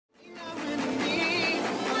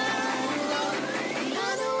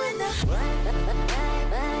Yo,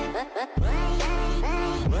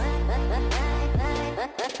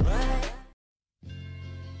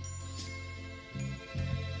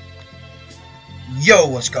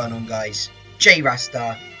 what's going on guys?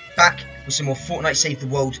 JRasta back with some more Fortnite Save the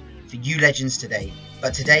World for you legends today.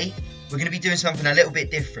 But today we're going to be doing something a little bit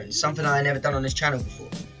different, something I never done on this channel before.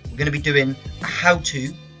 We're going to be doing a how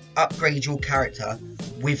to upgrade your character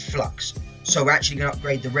with Flux. So we're actually going to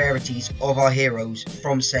upgrade the rarities of our heroes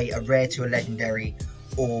from, say, a rare to a legendary,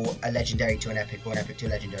 or a legendary to an epic, or an epic to a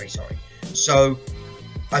legendary, sorry. So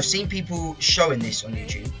I've seen people showing this on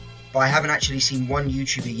YouTube, but I haven't actually seen one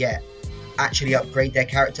YouTuber yet actually upgrade their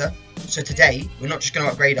character. So today we're not just going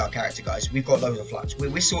to upgrade our character, guys. We've got loads of Flux.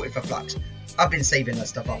 We're sorted for Flux. I've been saving that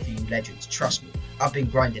stuff up for you legends, trust me. I've been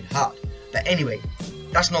grinding hard. But anyway,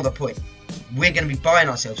 that's not the point. We're going to be buying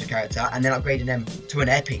ourselves a character and then upgrading them to an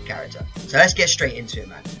epic character. So let's get straight into it,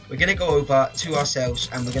 man. We're going to go over to ourselves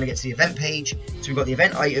and we're going to get to the event page. So we've got the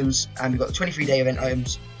event items, and we've got the 23-day event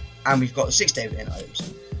items, and we've got the 6-day event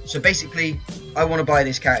items. So basically, I want to buy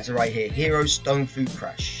this character right here, Hero Stonefoot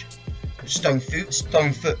Crash.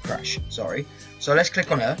 Stonefoot Crash, sorry. So let's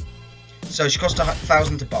click on her. So she costs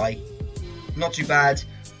 1,000 to buy. Not too bad,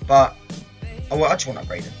 but I just want to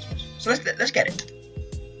upgrade her. So let's get it.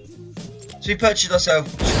 So we purchased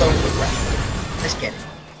ourselves Stonefoot Crash. Let's get it.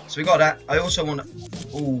 So we got that. I also want to...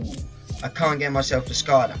 Ooh, I can't get myself the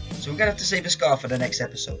scar now. So we're going to have to save the scar for the next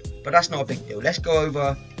episode. But that's not a big deal. Let's go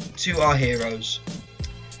over to our heroes.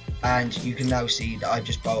 And you can now see that I've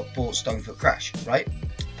just bought Stonefoot Crash, right?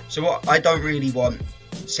 So what, I don't really want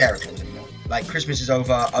Sarah Claus anymore. Like, Christmas is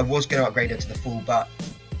over. I was going to upgrade her to the full, but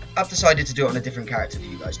I've decided to do it on a different character for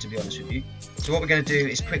you guys, to be honest with you. So what we're going to do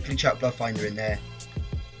is quickly chuck Bloodfinder in there.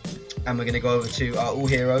 And we're going to go over to our all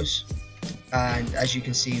heroes. And as you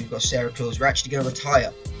can see, we've got Sarah Claus. We're actually going to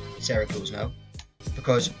retire Sarah Claus now,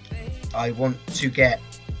 because I want to get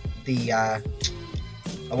the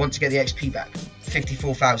XP back.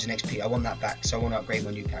 54,000 XP. I want that back, so I want to upgrade my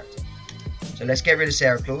new character. So let's get rid of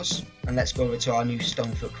Sarah Claus and let's go over to our new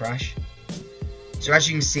Stonefoot Crash. So as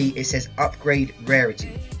you can see, it says upgrade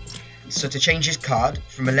rarity. So to change his card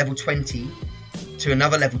from a level 20 to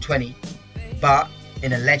another level 20, but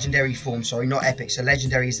in a legendary form, sorry, not epic. So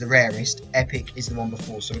legendary is the rarest, epic is the one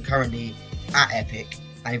before. So we're currently at epic,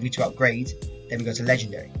 and if we to upgrade, then we go to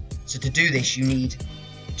legendary. So to do this, you need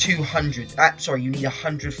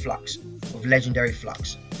 100 Flux of legendary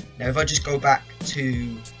Flux. Now if I just go back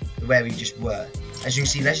to where we just were, as you can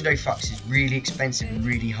see, legendary Flux is really expensive and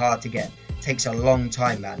really hard to get. It takes a long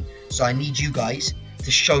time, man. So I need you guys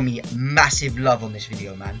to show me massive love on this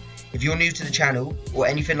video, man. If you're new to the channel or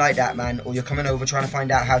anything like that, man, or you're coming over trying to find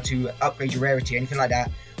out how to upgrade your rarity or anything like that,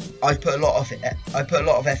 I've put a lot of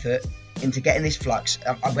effort into getting this Flux.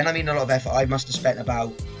 When I mean a lot of effort, I must have spent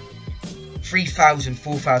about 3,000,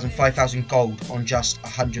 4,000, 5,000 gold on just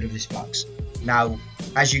 100 of this Flux. Now,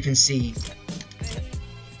 as you can see,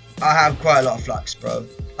 I have quite a lot of Flux, bro.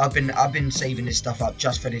 I've been saving this stuff up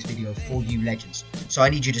just for this video for you legends. So I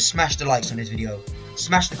need you to smash the likes on this video,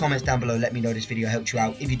 smash the comments down below, let me know this video helped you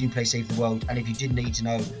out if you do play Save the World, and if you did need to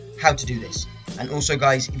know how to do this. And also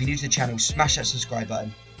guys, if you're new to the channel, smash that subscribe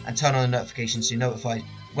button and turn on the notifications so you're notified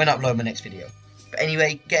when I upload my next video. But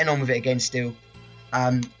anyway, getting on with it again still.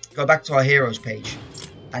 Go back to our heroes page,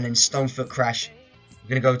 and then Stonefoot Crash. We're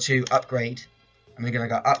going to go to upgrade, and we're going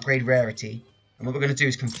to go upgrade rarity. And what we're going to do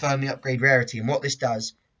is confirm the upgrade rarity. And what this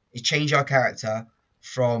does is change our character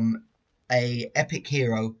from a epic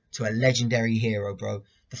hero to a legendary hero, bro.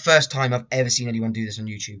 The first time I've ever seen anyone do this on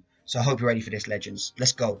YouTube. So I hope you're ready for this, legends.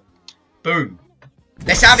 Let's go. Boom.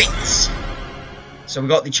 Let's have it. So we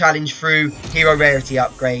got the challenge through. Hero rarity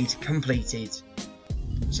upgrade completed.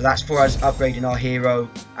 So that's for us upgrading our hero.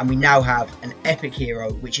 And we now have an epic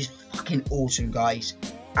hero, which is fucking awesome, guys.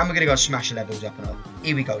 And we're going to go smash the levels up and up.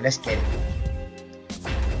 Here we go. Let's get it.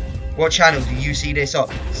 What channel do you see this on?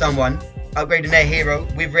 Someone upgrading their hero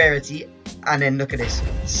with rarity, and then look at this,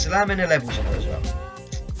 slamming the levels on her as well.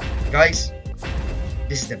 Guys,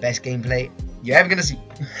 this is the best gameplay you're ever gonna see.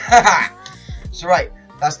 So right,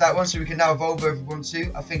 that's that one. So we can now evolve her if we want to.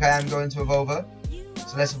 I think I am going to evolve her.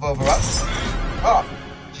 So let's evolve her up. Oh,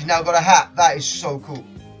 she's now got a hat. That is so cool.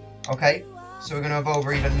 Okay, so we're gonna evolve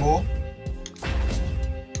her even more.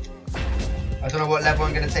 I don't know what level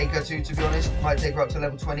I'm going to take her to be honest. Might take her up to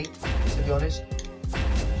level 20, to be honest.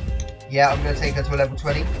 Yeah, I'm going to take her to a level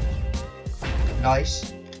 20.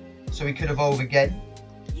 Nice. So we could evolve again.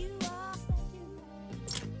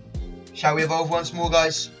 Shall we evolve once more,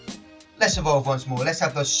 guys? Let's evolve once more. Let's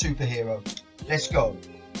have the superhero. Let's go.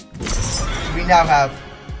 So we now have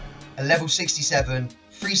a level 67,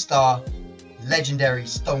 3-star, legendary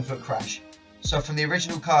Stonefoot Crash. So from the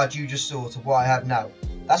original card you just saw to what I have now,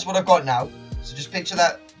 that's what I've got now. So just picture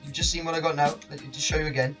that, you've just seen what I got now. Let me just show you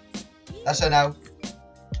again. That's her now.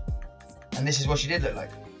 And this is what she did look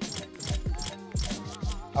like.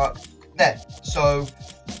 There. So,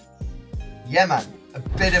 yeah man, a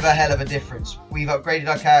bit of a hell of a difference. We've upgraded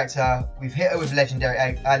our character, we've hit her with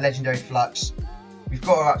legendary flux, we've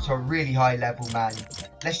got her up to a really high level, man.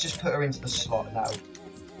 Let's just put her into the slot now.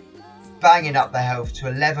 Banging up the health to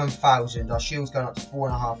 11,000, our shield's going up to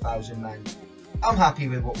 4,500, man. I'm happy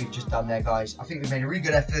with what we've just done there, guys. I think we've made a really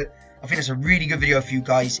good effort. I think it's a really good video for you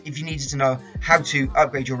guys. If you needed to know how to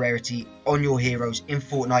upgrade your rarity on your heroes in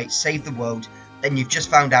Fortnite Save the World, then you've just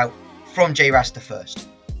found out from JRasta first.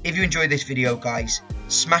 If you enjoyed this video, guys,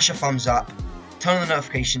 smash a thumbs up, turn on the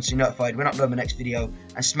notifications so you're notified when I upload my next video,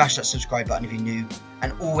 and smash that subscribe button if you're new.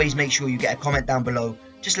 And always make sure you get a comment down below.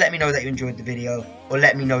 Just let me know that you enjoyed the video, or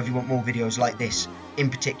let me know if you want more videos like this in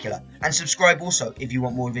particular. And subscribe also if you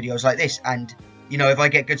want more videos like this. And, you know, if I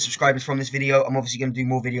get good subscribers from this video, I'm obviously going to do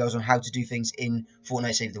more videos on how to do things in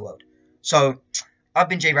Fortnite Save the World. So, I've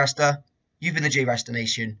been JRasta, you've been the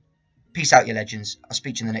JRastaNation. Peace out, you legends. I'll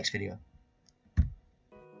speak to you in the next video.